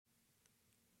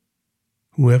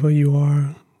Whoever you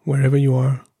are, wherever you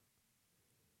are,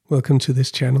 welcome to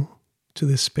this channel, to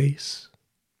this space.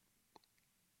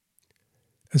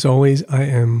 As always, I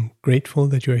am grateful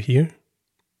that you're here,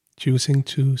 choosing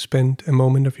to spend a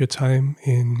moment of your time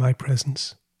in my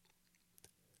presence.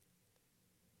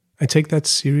 I take that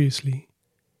seriously,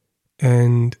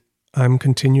 and I'm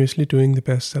continuously doing the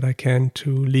best that I can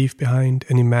to leave behind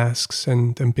any masks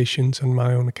and ambitions on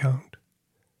my own account,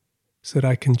 so that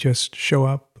I can just show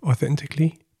up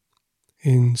authentically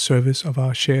in service of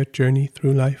our shared journey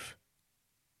through life.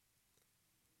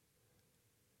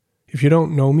 If you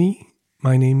don't know me,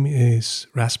 my name is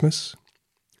Rasmus,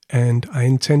 and I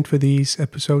intend for these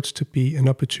episodes to be an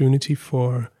opportunity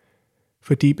for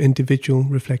deep individual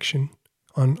reflection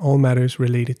on all matters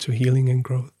related to healing and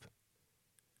growth.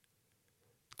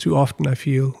 Too often I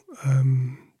feel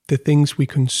the things we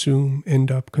consume end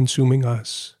up consuming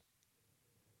us.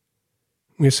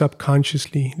 We're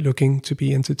subconsciously looking to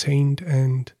be entertained,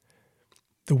 and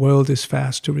the world is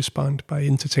fast to respond by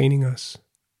entertaining us.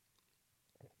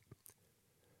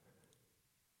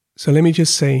 So let me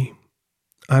just say,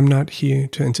 I'm not here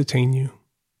to entertain you.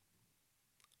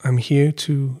 I'm here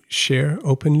to share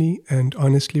openly and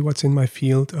honestly what's in my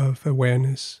field of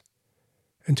awareness,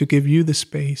 and to give you the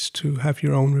space to have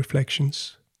your own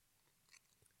reflections.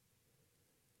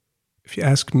 If you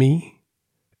ask me,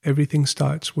 everything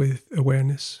starts with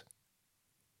awareness,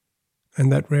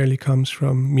 and that rarely comes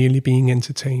from merely being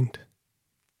entertained.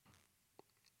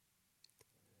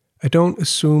 I don't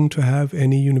assume to have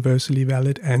any universally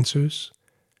valid answers.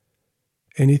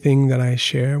 Anything that I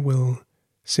share will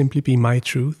simply be my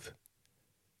truth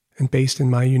and based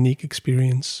in my unique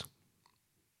experience.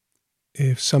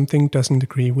 If something doesn't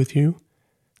agree with you,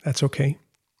 that's okay.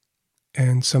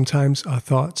 And sometimes our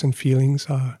thoughts and feelings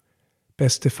are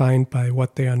best defined by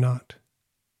what they are not.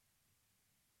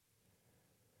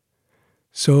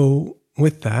 So,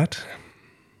 with that,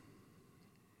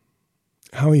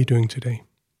 how are you doing today?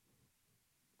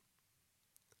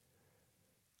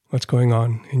 What's going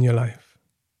on in your life?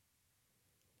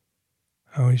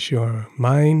 How is your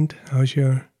mind? How's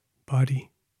your body?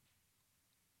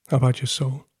 How about your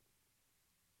soul?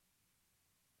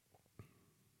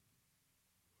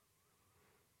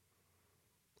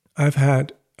 I've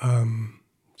had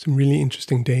some really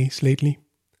interesting days lately,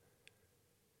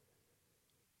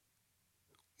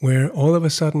 where all of a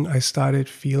sudden I started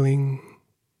feeling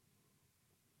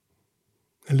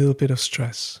a little bit of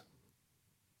stress.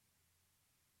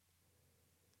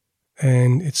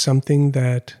 And it's something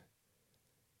that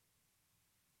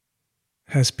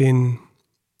has been,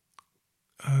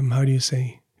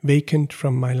 vacant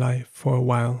from my life for a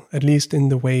while, at least in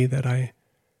the way that I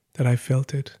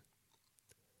felt it.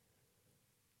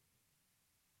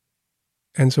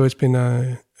 And so it's been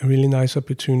a really nice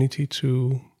opportunity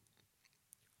to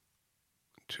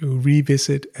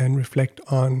revisit and reflect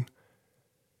on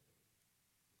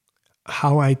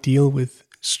how I deal with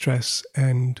stress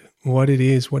and what it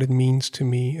is, what it means to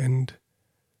me. And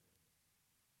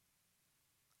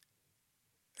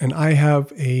I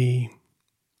have a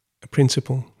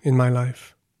principle in my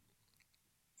life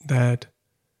that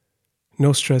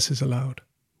no stress is allowed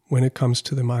when it comes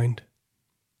to the mind.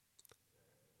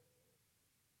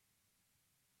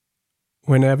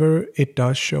 Whenever it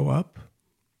does show up,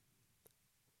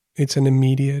 it's an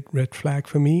immediate red flag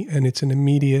for me, and it's an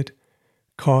immediate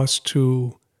cause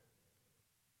to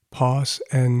pause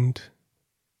and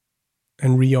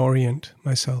reorient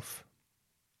myself.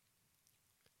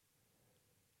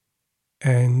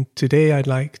 And today I'd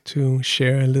like to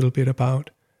share a little bit about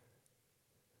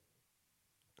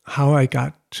how I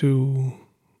got to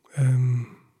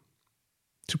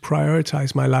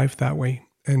prioritize my life that way,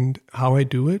 and how I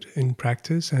do it in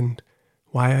practice, and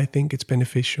why I think it's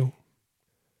beneficial.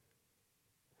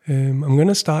 I'm going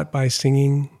to start by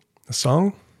singing a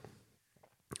song,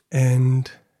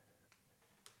 and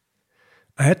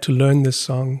I had to learn this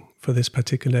song for this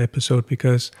particular episode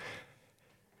because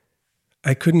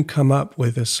I couldn't come up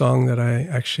with a song that I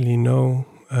actually know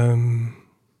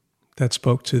that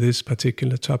spoke to this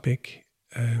particular topic.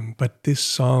 But this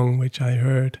song, which I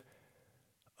heard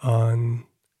on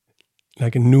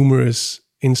numerous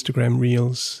Instagram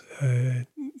reels,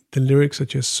 the lyrics are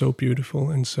just so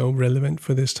beautiful and so relevant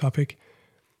for this topic.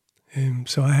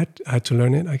 So I had to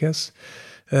learn it, I guess.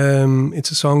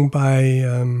 It's a song by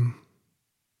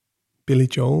Billy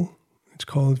Joel. It's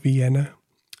called Vienna.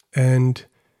 And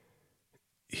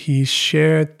he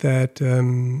shared that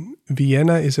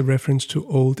Vienna is a reference to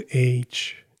old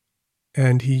age.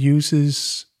 And he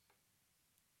uses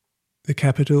the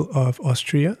capital of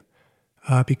Austria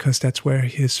because that's where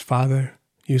his father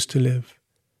used to live.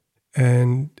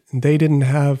 and they didn't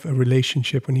have a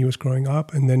relationship when he was growing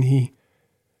up, and then he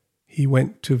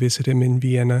went to visit him in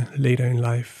Vienna later in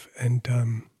life, and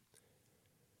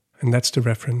that's the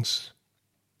reference.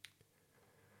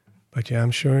 But yeah,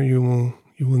 I'm sure you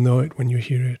will know it when you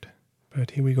hear it.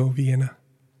 But here we go, Vienna.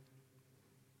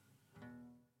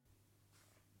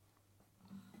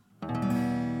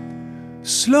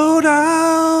 Slow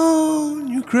down,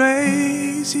 you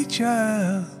crazy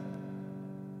child.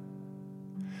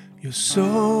 You're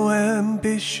so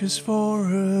ambitious for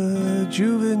a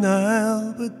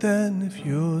juvenile, but then if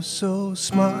you're so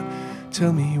smart,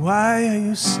 tell me, why are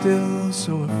you still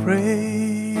so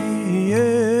afraid?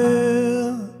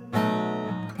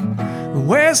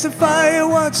 Where's the fire?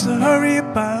 What's the hurry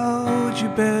about? You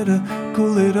better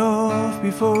cool it off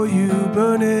before you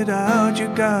burn it out. You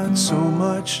got so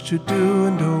much to do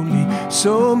and only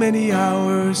so many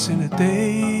hours in a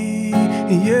day.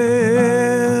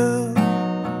 Yeah.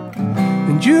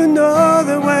 And you know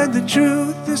that when the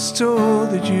truth is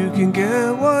told, that you can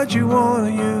get what you want, or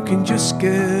you can just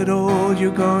get old.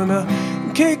 You're gonna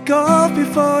kick off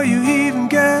before you even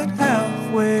get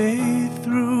halfway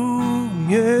through.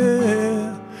 Yeah.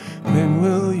 When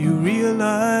will you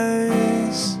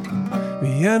realize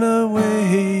Vienna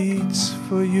waits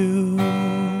for you?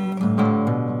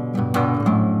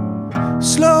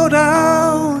 Slow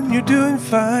down, you're doing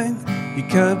fine. You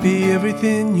can't be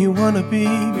everything you wanna be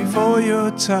before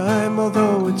your time,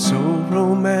 although it's so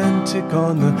romantic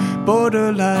on the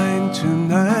borderline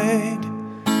tonight.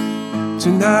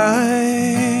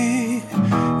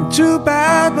 Too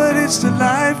bad, but it's the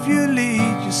life you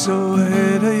lead. You're so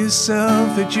ahead of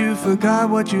yourself that you forgot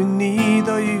what you need.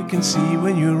 Or you can see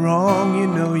when you're wrong, you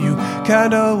know you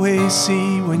can't always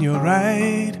see when you're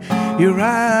right. You're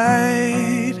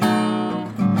right.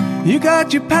 You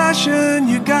got your passion,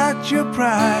 you got your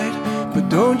pride, but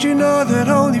don't you know that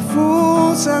only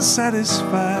fools are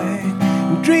satisfied?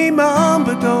 Dream on,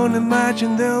 but don't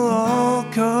imagine they'll all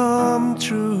come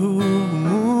true.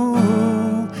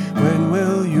 When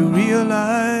will you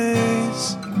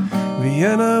realize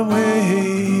Vienna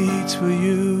waits for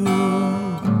you?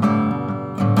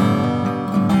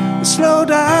 Slow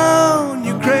down,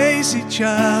 you crazy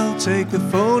child. Take the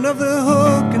phone off the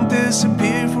hook and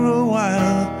disappear for a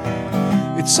while.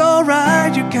 It's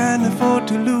alright, you can afford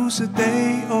to lose a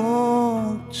day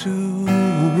or two.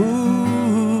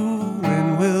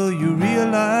 When will you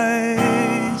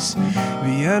realize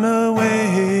Vienna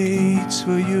waits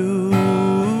for you?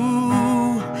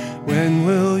 When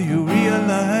will you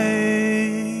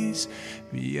realize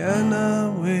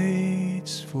Vienna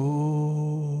waits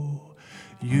for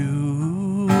you?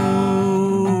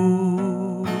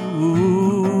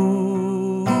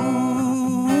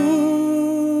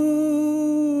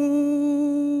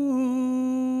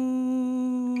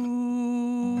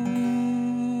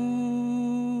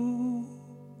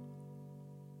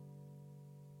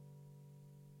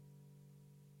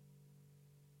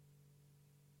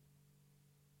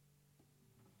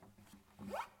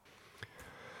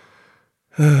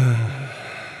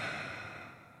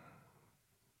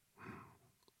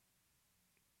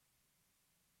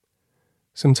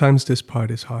 Sometimes this part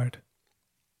is hard,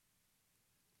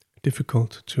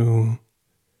 difficult to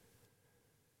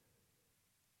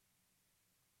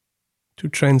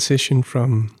transition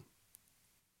from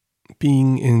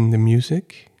being in the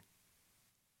music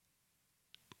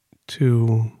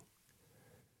to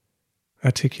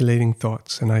articulating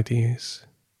thoughts and ideas.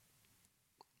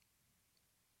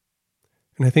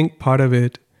 And I think part of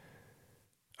it,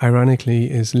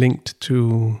 ironically, is linked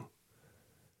to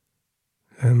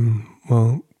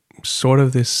sort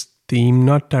of this theme,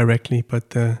 not directly,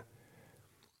 but the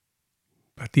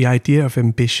idea of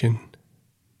ambition.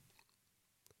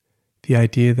 The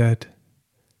idea that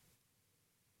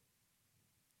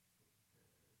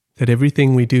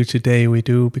everything we do today, we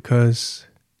do because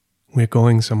we're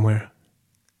going somewhere.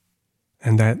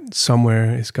 And that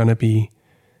somewhere is going to be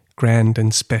grand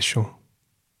and special.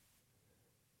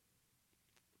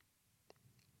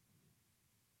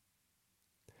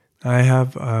 I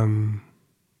have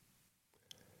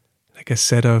like a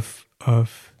set of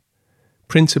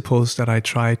principles that I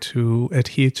try to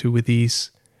adhere to with these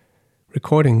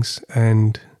recordings,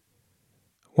 and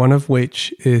one of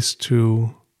which is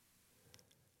to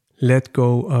let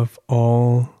go of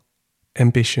all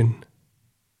ambition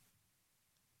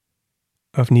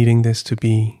of needing this to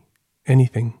be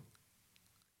anything,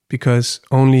 because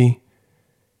only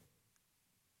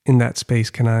in that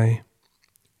space can I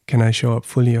show up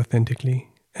fully authentically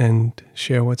and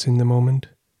share what's in the moment.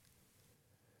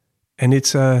 And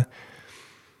it's a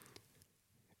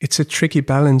tricky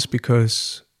balance,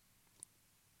 because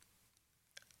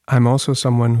I'm also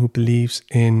someone who believes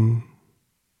in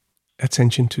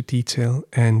attention to detail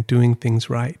and doing things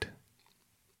right.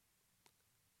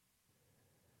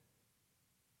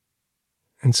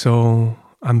 And so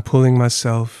I'm pulling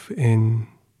myself in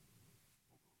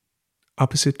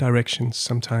opposite directions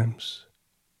sometimes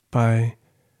by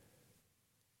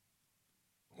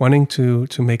wanting to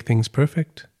make things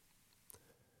perfect,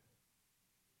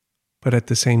 but at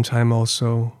the same time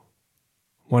also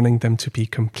wanting them to be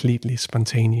completely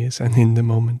spontaneous and in the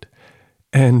moment.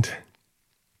 And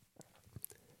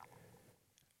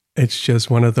it's just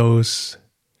one of those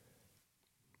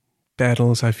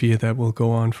battles I fear that will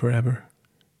go on forever.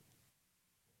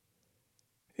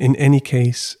 In any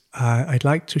case, I'd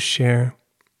like to share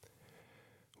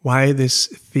why this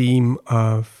theme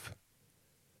of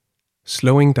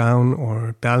slowing down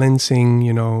or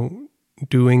balancing,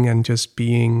 doing and just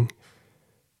being,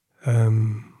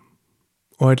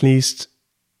 or at least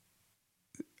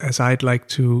as I'd like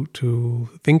to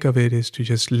think of it, is to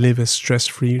just live a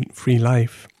stress-free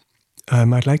life.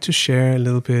 I'd like to share a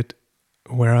little bit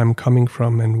where I'm coming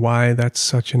from and why that's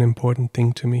such an important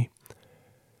thing to me.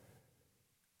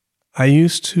 I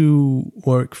used to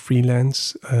work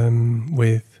freelance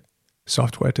with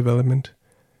software development,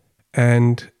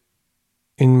 and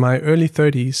in my early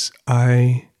 30s,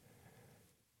 I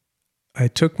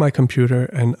took my computer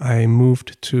and I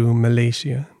moved to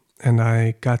Malaysia, and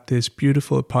I got this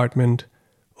beautiful apartment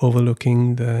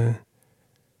overlooking the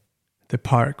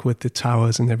park with the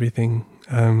towers and everything.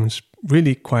 It's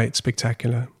really quite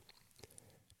spectacular.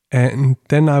 And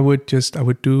then I would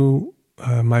do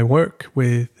my work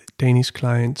with Danish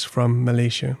clients from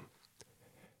Malaysia.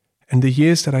 And the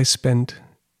years that I spent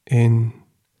in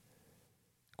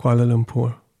Kuala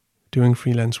Lumpur doing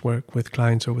freelance work with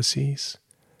clients overseas,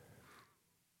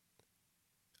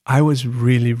 I was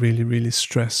really, really, really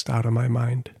stressed out of my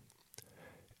mind.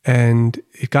 And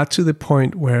it got to the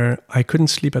point where I couldn't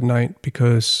sleep at night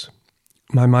because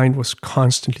my mind was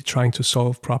constantly trying to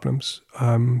solve problems,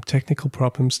 technical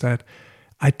problems that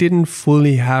I didn't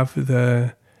fully have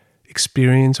the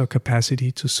experience or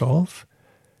capacity to solve.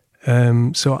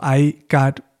 So I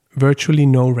got virtually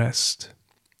no rest,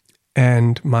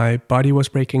 and my body was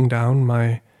breaking down.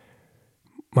 My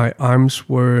arms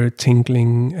were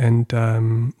tingling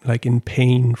and like in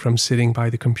pain from sitting by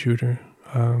the computer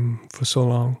for so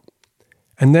long.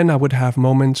 And then I would have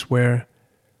moments where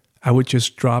I would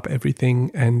just drop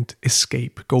everything and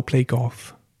escape, go play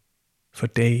golf for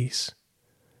days,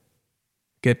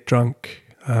 get drunk.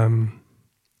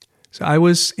 So I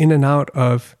was in and out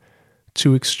of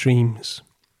two extremes.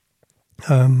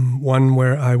 One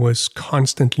where I was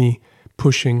constantly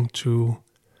pushing to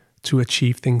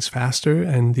achieve things faster,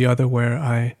 and the other where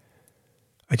I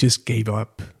just gave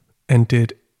up and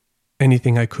did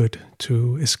anything I could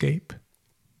to escape.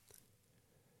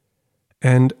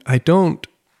 And I don't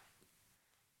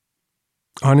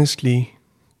honestly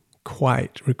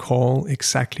quite recall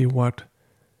exactly what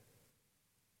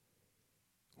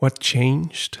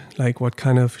changed, like what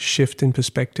kind of shift in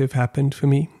perspective happened for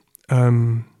me.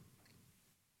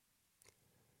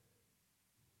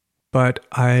 But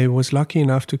I was lucky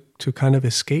enough to kind of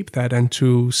escape that and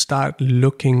to start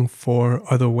looking for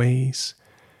other ways.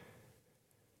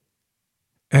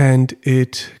 And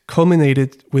it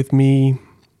culminated with me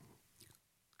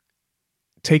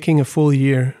taking a full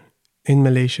year in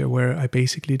Malaysia where I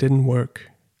basically didn't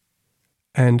work.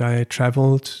 And I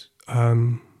traveled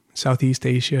Southeast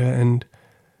Asia and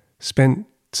spent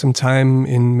some time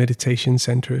in meditation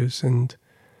centers and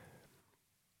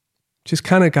just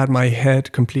kind of got my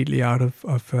head completely out of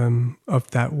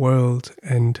that world.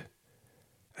 And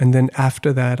then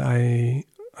after that, I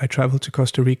traveled to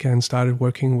Costa Rica and started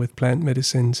working with plant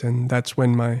medicines, and that's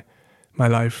when my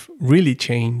life really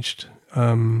changed.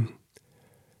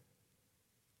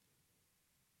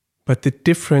 But the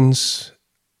difference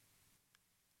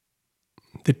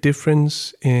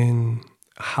in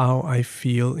how I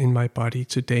feel in my body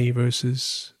today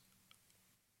versus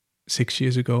 6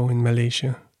 years ago in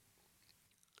Malaysia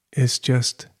is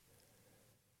just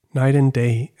night and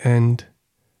day. And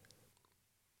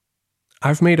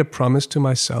I've made a promise to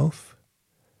myself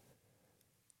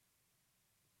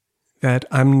that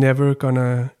I'm never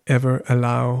gonna ever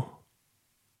allow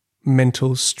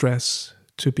mental stress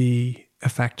to be a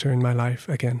factor in my life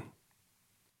again.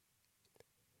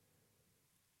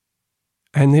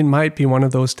 And it might be one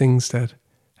of those things that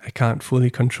I can't fully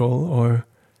control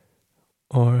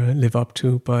or live up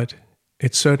to, but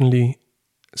it's certainly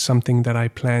something that I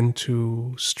plan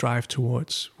to strive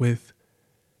towards with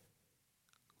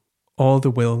all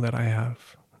the will that I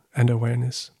have and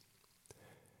awareness.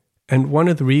 And one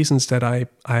of the reasons that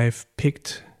I've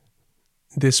picked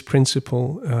this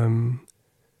principle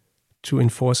to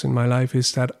enforce in my life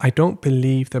is that I don't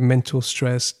believe that mental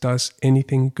stress does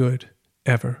anything good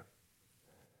ever.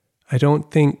 I don't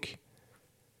think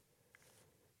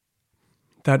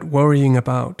that worrying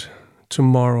about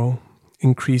tomorrow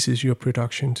increases your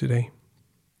production today.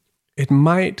 It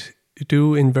might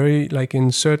do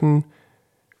in certain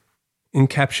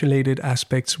encapsulated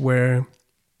aspects where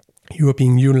you are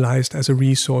being utilized as a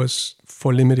resource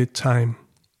for limited time.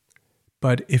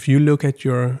 But if you look at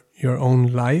your own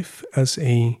life as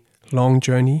a long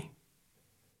journey,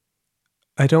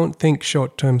 I don't think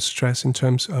short-term stress in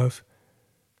terms of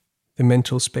the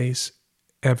mental space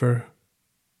ever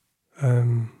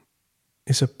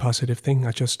is a positive thing.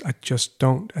 I just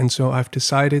don't. And so I've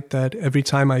decided that every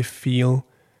time I feel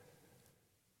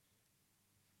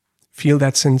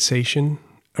that sensation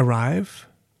arrive,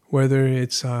 whether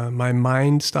it's my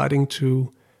mind starting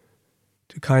to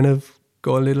kind of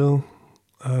go a little,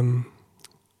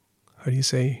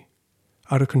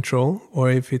 out of control, or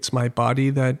if it's my body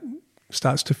that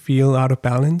starts to feel out of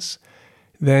balance,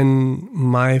 then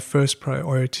my first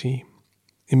priority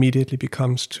immediately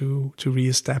becomes to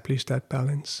reestablish that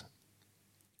balance.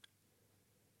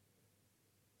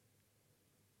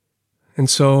 And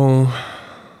so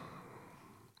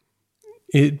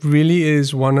it really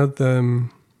is one of the,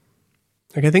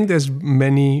 I think there's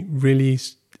many really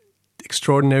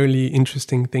extraordinarily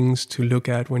interesting things to look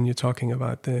at when you're talking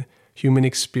about the human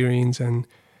experience and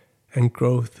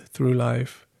growth through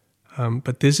life.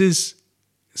 But this is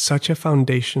such a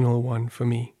foundational one for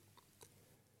me.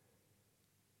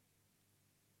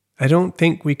 I don't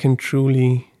think we can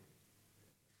truly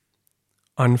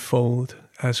unfold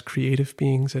as creative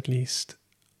beings, at least,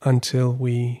 until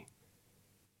we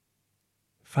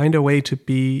find a way to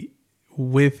be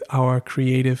with our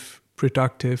creative,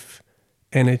 productive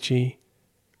energy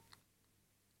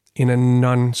in a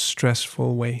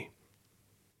non-stressful way.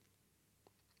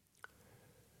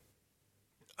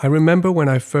 I remember when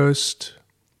I first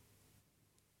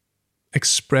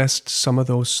expressed some of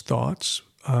those thoughts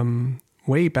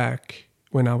way back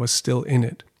when I was still in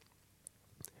it.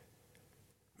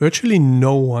 Virtually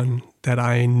no one that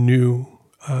I knew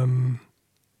in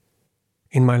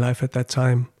my life at that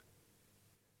time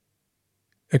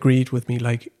agreed with me.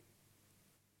 Like,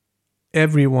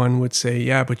 everyone would say,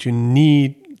 yeah, but you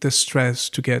need the stress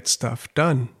to get stuff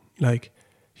done. Like,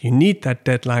 you need that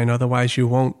deadline, otherwise you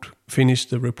won't finish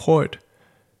the report.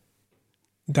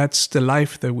 That's the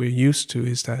life that we're used to,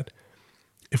 is that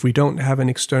if we don't have an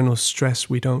external stress,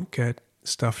 we don't get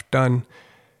stuff done.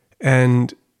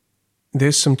 And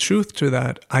there's some truth to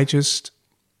that.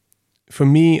 For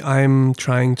me, I'm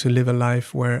trying to live a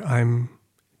life where I'm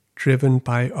driven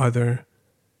by other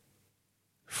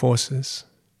forces.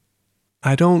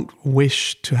 I don't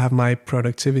wish to have my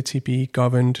productivity be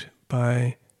governed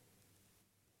by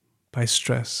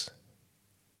stress.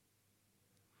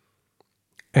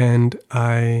 And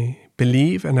I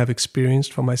believe and have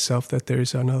experienced for myself that there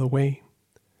is another way.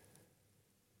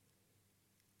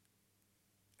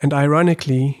 And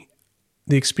ironically,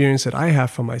 the experience that I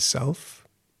have for myself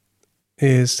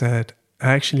is that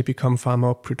I actually become far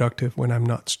more productive when I'm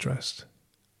not stressed.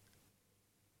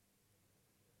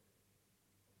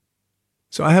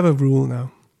 So I have a rule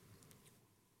now,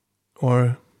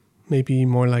 or maybe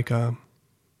more like a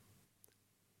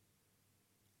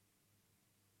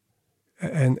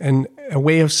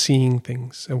way of seeing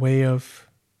things, a way of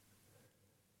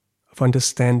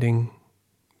understanding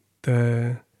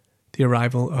the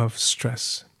arrival of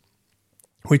stress,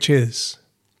 which is,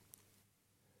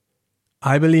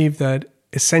 I believe that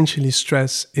essentially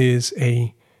stress is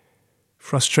a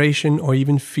frustration or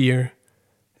even fear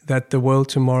that the world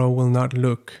tomorrow will not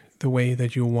look the way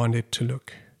that you want it to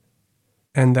look.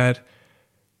 And that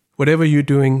whatever you're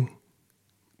doing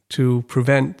to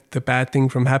prevent the bad thing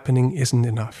from happening isn't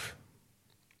enough.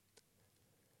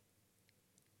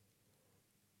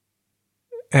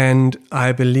 And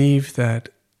I believe that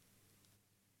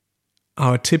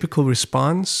our typical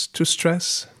response to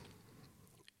stress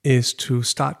is to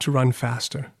start to run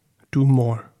faster, do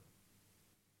more.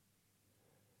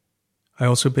 I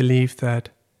also believe that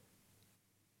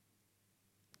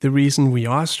the reason we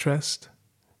are stressed,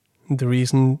 the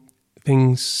reason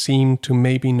things seem to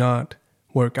maybe not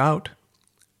work out,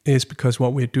 is because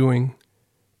what we're doing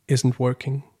isn't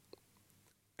working.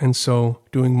 And so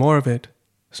doing more of it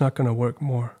is not going to work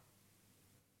more.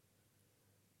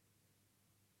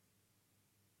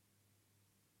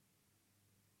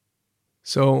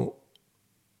 So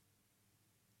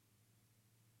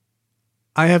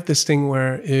I have this thing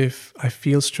where if I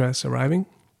feel stress arriving,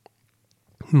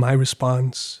 my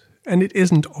response And it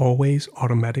isn't always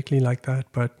automatically like that,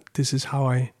 but this is how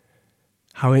I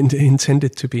intend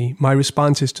it to be. My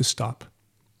response is to stop.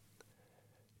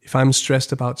 If I'm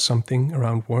stressed about something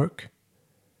around work,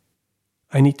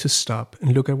 I need to stop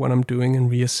and look at what I'm doing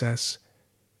and reassess,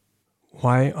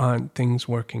 why aren't things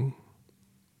working?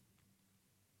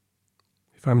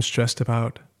 If I'm stressed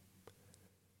about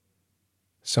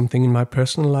something in my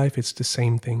personal life, it's the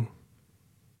same thing.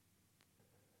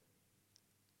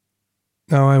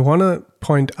 Now, I want to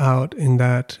point out in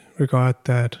that regard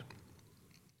that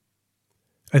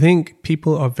I think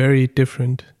people are very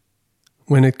different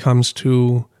when it comes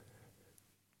to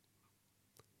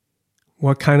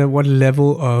what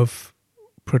level of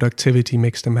productivity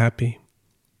makes them happy.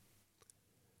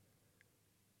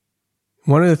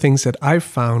 One of the things that I've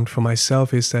found for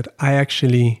myself is that I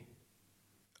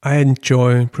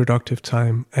enjoy productive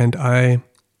time, and I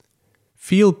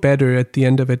feel better at the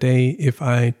end of a day if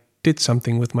I did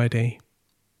something with my day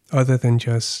other than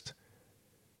just,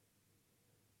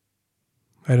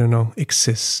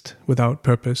 exist without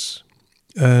purpose.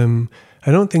 I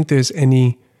don't think there's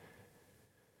any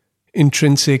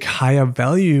intrinsic higher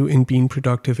value in being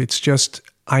productive. It's just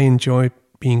I enjoy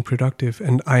being productive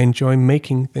and I enjoy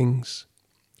making things.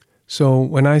 So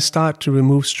when I start to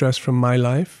remove stress from my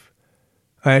life,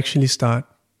 I actually start,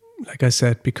 like I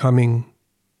said, becoming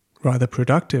rather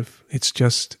productive. It's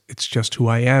just who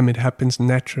I am. It happens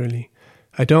naturally.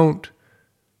 I don't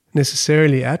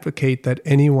necessarily advocate that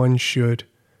anyone should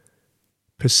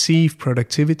perceive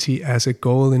productivity as a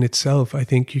goal in itself. I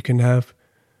think you can have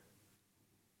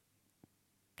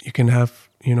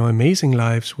amazing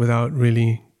lives without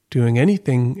really doing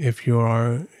anything if you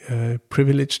are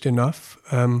privileged enough.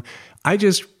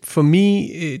 For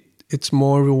me, it's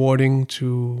more rewarding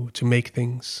to make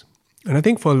things. And I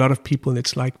think for a lot of people,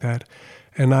 it's like that.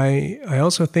 And I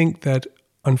also think that,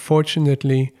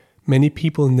 unfortunately, many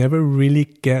people never really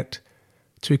get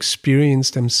to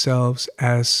experience themselves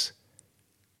as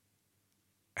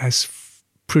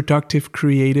productive,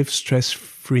 creative,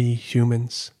 stress-free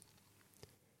humans.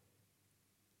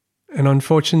 And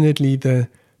unfortunately, the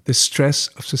stress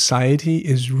of society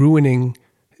is ruining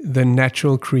the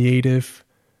natural creative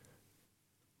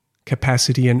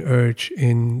capacity and urge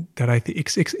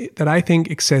that I think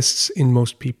exists in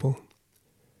most people.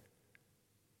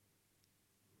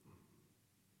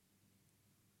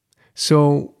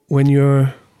 So when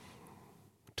you're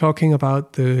talking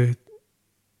about the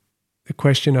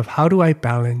question of how do I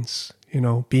balance,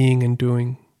 being and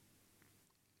doing,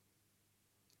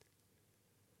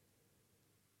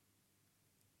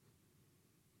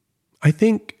 I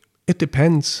think it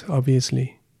depends,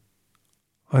 obviously,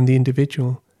 on the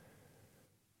individual.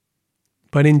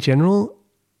 But in general,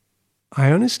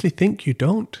 I honestly think you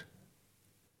don't.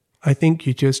 I think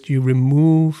you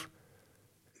remove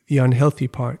the unhealthy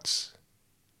parts.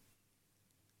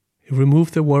 You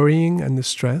remove the worrying and the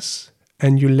stress,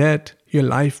 and you let your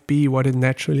life be what it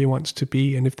naturally wants to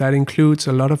be. And if that includes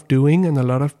a lot of doing and a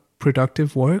lot of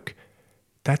productive work,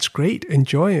 that's great.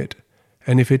 Enjoy it.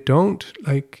 And if it doesn't,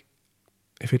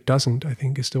 I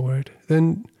think is the word,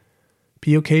 then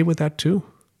be okay with that too.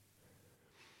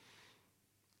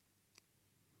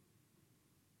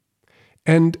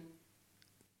 And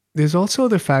there's also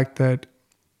the fact that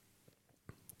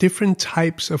different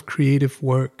types of creative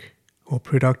work or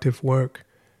productive work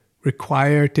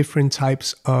require different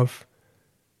types of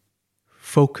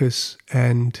focus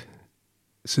and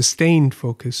sustained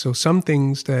focus. So some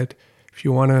things that if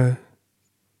you want to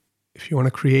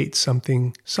create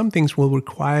something, some things will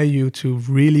require you to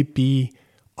really be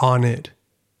on it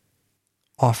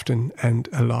often and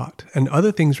a lot. And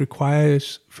other things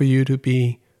requires for you to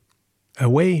be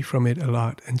away from it a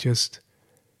lot and just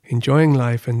enjoying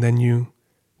life, and then you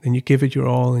give it your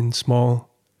all in small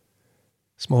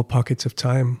pockets of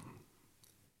time.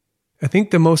 I think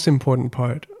the most important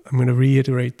part, I'm going to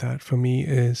reiterate that for me,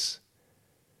 is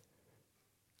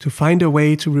to find a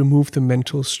way to remove the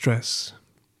mental stress,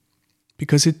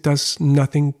 because it does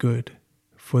nothing good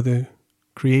for the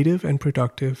creative and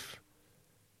productive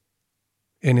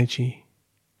energy.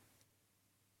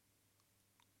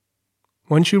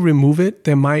 Once you remove it,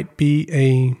 there might be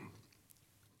a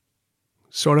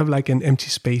sort of like an empty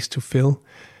space to fill.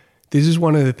 This is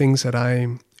one of the things that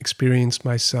I experienced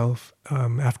myself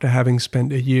after having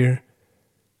spent a year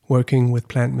working with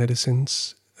plant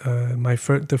medicines.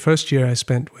 The first year I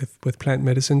spent with plant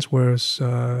medicines was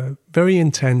very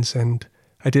intense, and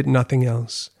I did nothing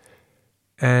else.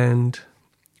 And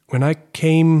when I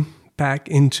came back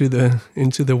into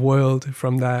the world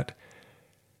from that,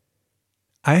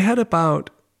 I had about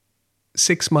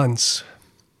 6 months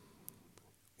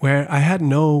where I had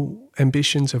no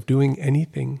ambitions of doing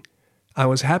anything. I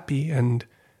was happy and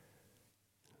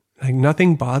like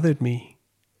nothing bothered me.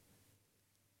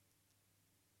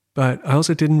 But I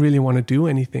also didn't really want to do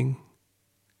anything.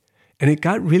 And it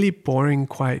got really boring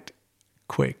quite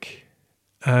quick.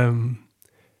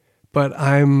 But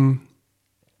I'm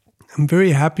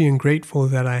very happy and grateful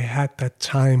that I had that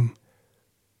time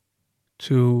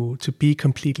to be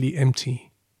completely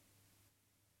empty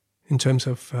in terms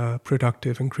of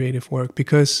productive and creative work,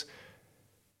 because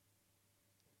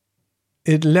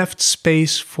it left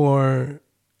space for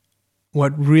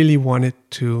what really wanted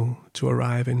to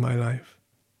arrive in my life,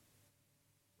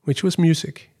 which was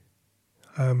music.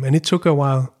 And it took a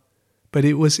while, but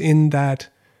it was in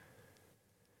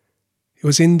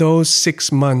those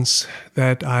 6 months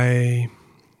that I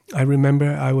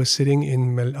remember I was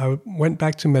sitting I went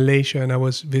back to Malaysia and I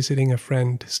was visiting a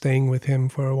friend, staying with him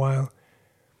for a while.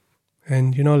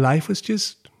 And, life was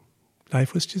just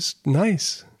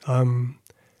nice.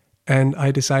 And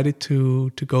I decided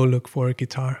to go look for a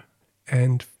guitar,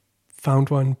 and found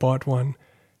one, bought one,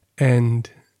 and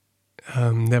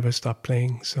never stopped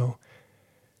playing. So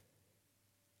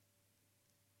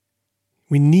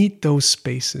we need those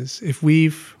spaces.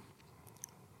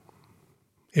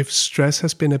 If stress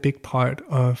has been a big part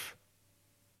of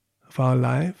our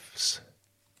lives,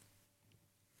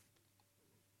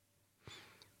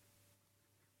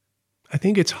 I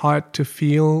think it's hard to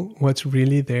feel what's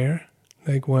really there,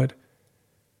 like what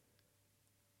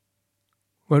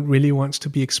really wants to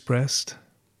be expressed.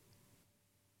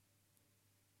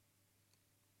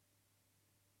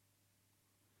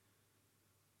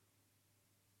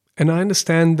 And I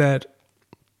understand that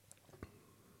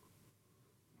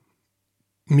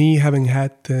me having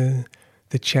had the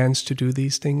chance to do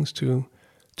these things, to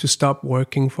stop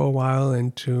working for a while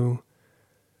and to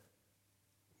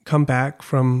come back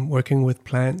from working with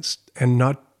plants and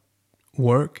not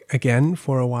work again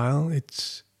for a while,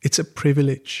 it's a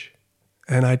privilege.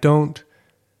 And I don't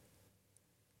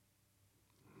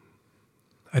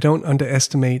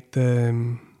underestimate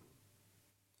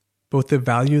both the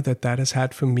value that has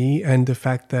had for me and the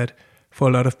fact that for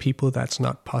a lot of people that's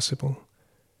not possible.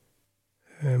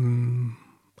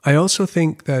 I also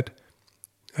think that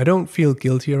I don't feel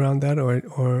guilty around that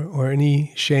or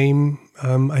any shame.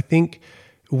 I think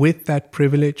with that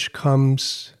privilege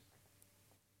comes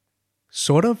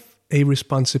sort of a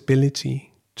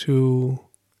responsibility to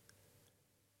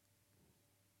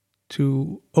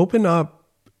open up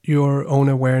your own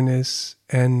awareness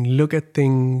and look at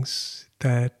things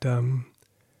that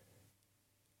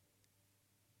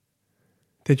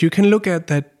you can look at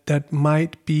that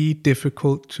might be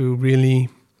difficult to really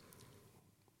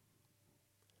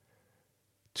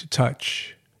to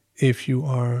touch if you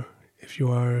are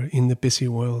in the busy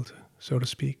world, so to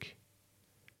speak.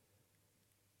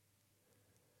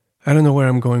 I don't know where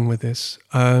I'm going with this.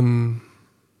 I'd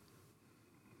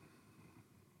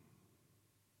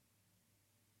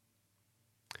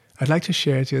like to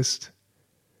share just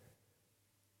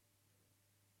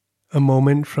a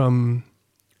moment from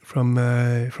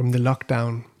the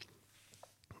lockdown.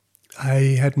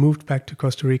 I had moved back to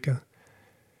Costa Rica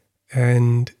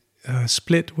and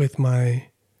split with my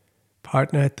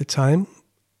partner at the time,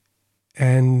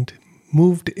 and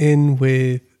moved in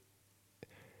with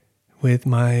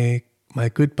my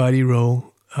good buddy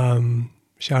Ro.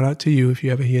 Shout out to you if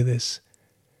you ever hear this.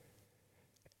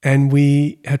 And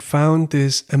we had found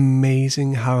this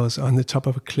amazing house on the top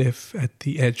of a cliff at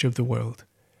the edge of the world,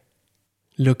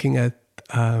 looking at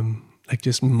like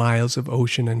just miles of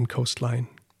ocean and coastline.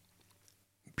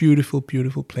 Beautiful,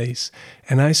 beautiful place.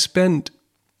 And I spent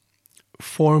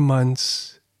 4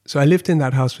 months. So I lived in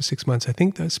that house for 6 months. I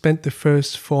think I spent the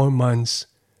first 4 months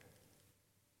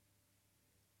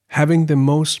having the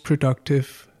most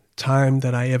productive time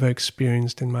that I ever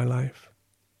experienced in my life.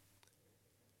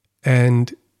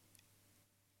 And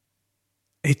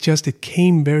it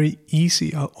came very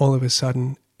easy all of a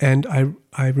sudden. And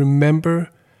I remember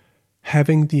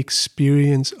having the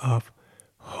experience of,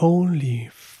 holy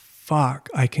fuck,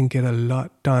 I can get a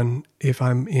lot done if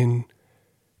I'm in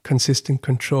consistent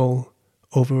control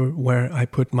over where I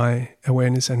put my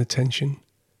awareness and attention.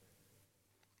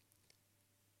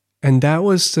 And that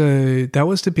was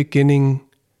the beginning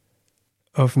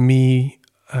of me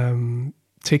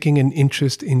taking an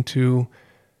interest into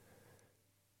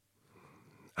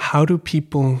how do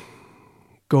people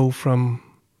go from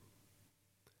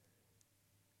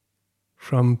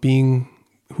being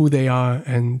who they are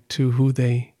and to who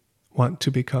they want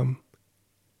to become.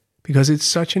 Because it's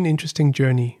such an interesting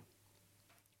journey.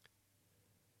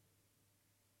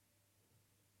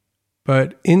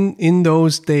 But in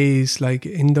those days, like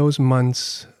in those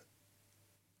months,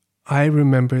 I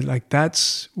remember like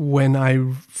that's when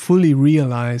I fully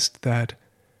realized that,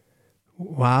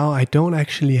 wow, I don't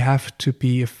actually have to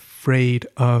be afraid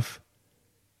of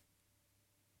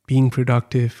being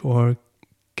productive or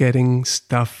getting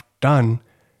stuff done.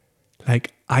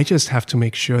 Like, I just have to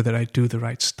make sure that I do the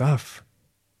right stuff.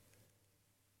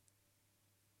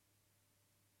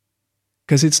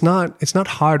 Because it's not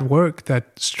hard work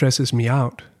that stresses me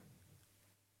out.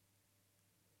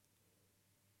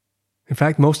 In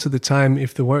fact, most of the time,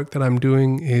 if the work that I'm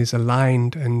doing is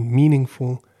aligned and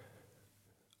meaningful,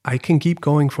 I can keep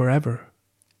going forever.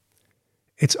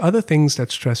 It's other things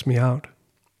that stress me out.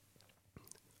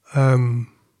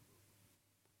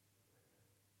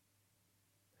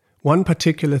 One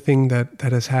particular thing that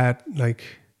has had, like,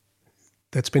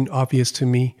 that's been obvious to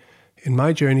me in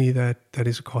my journey that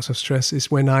is a cause of stress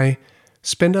is when I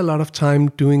spend a lot of time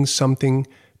doing something,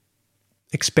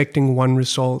 expecting one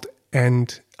result,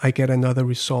 and I get another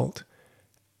result.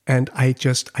 And I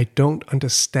don't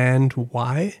understand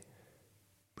why,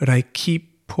 but I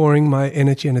keep pouring my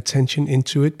energy and attention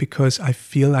into it because I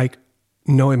feel like,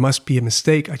 no, it must be a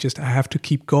mistake. I have to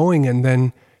keep going, and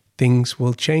then things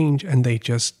will change, and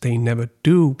they never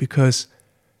do because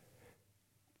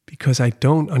I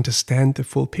don't understand the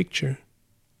full picture.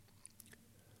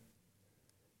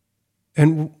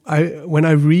 And when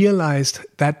I realized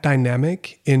that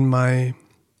dynamic in my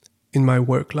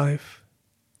work life,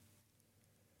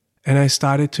 and I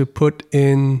started to put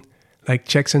in like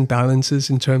checks and balances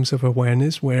in terms of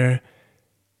awareness, where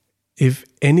if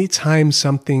any time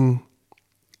something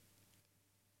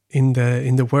in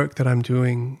the work that I'm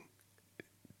doing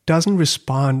doesn't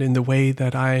respond in the way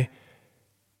that I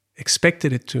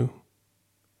expected it to,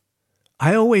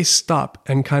 I always stop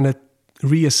and kind of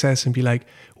reassess and be like,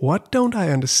 what don't I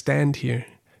understand here?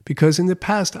 Because in the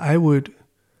past, I would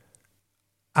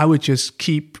just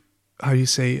keep, how you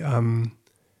say,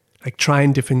 like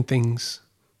trying different things,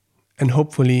 and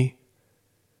hopefully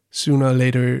sooner or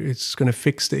later it's going to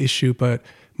fix the issue. But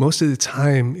most of the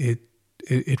time,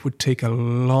 it would take a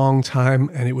long time,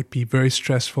 and it would be very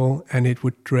stressful, and it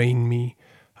would drain me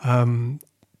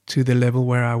to the level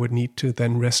where I would need to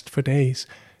then rest for days.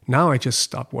 Now I just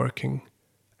stop working,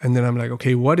 and then I'm like,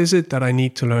 okay, what is it that I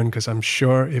need to learn? Because I'm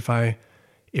sure if I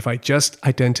just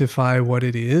identify what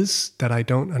it is that I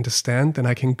don't understand, then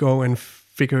I can go and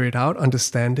figure it out,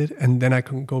 understand it, and then I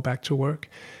can go back to work.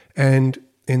 And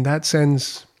in that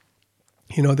sense,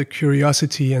 the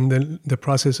curiosity and the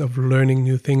process of learning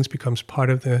new things becomes part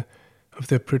of the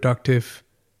productive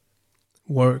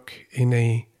work in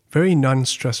a very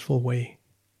non-stressful way.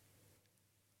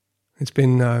 It's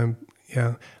been, I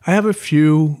have a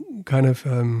few kind of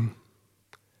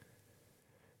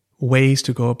ways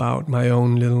to go about my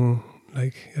own little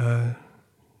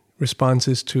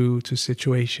responses to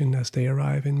situation as they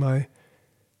arrive in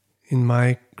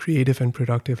my creative and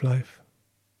productive life.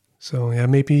 So yeah,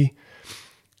 maybe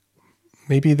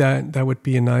that would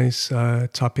be a nice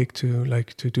topic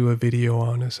to do a video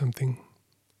on or something.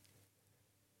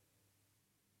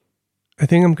 I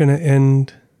think I'm going to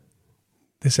end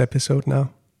this episode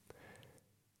now.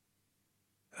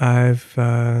 I've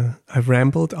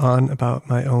rambled on about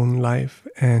my own life,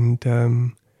 and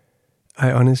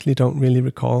I honestly don't really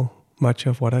recall much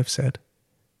of what I've said.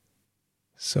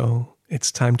 So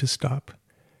it's time to stop.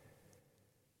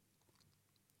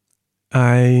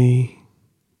 I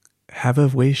have a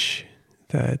wish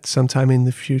that sometime in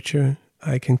the future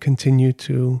I can continue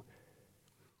to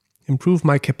improve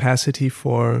my capacity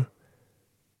for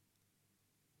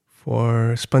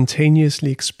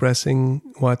spontaneously expressing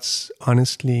what's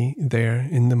honestly there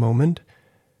in the moment,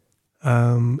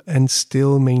 and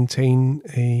still maintain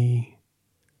a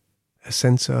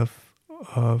sense of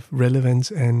relevance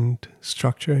and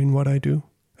structure in what I do.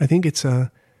 I think it's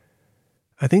a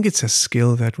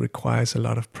skill that requires a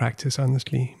lot of practice,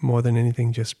 honestly, more than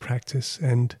anything, just practice.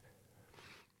 And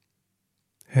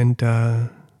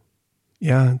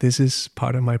this is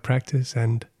part of my practice,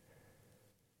 and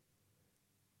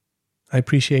I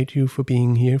appreciate you for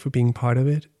being here, for being part of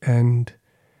it. And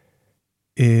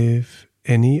if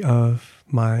any of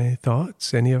my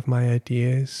thoughts, any of my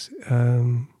ideas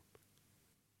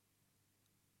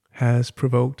has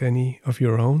provoked any of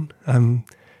your own, I'm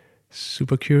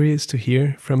super curious to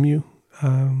hear from you.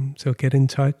 So get in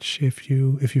touch if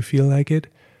you feel like it.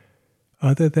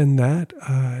 Other than that,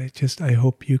 I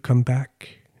hope you come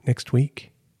back next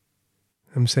week.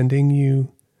 I'm sending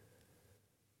you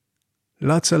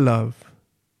lots of love,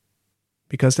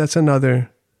 because that's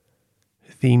another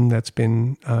theme that's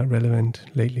been relevant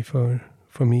lately for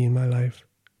me in my life.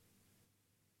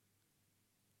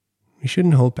 We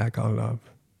shouldn't hold back our love.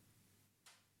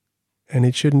 And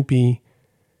it shouldn't be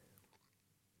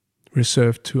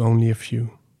reserved to only a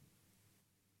few.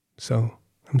 So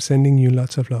I'm sending you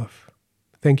lots of love.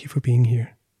 Thank you for being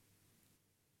here.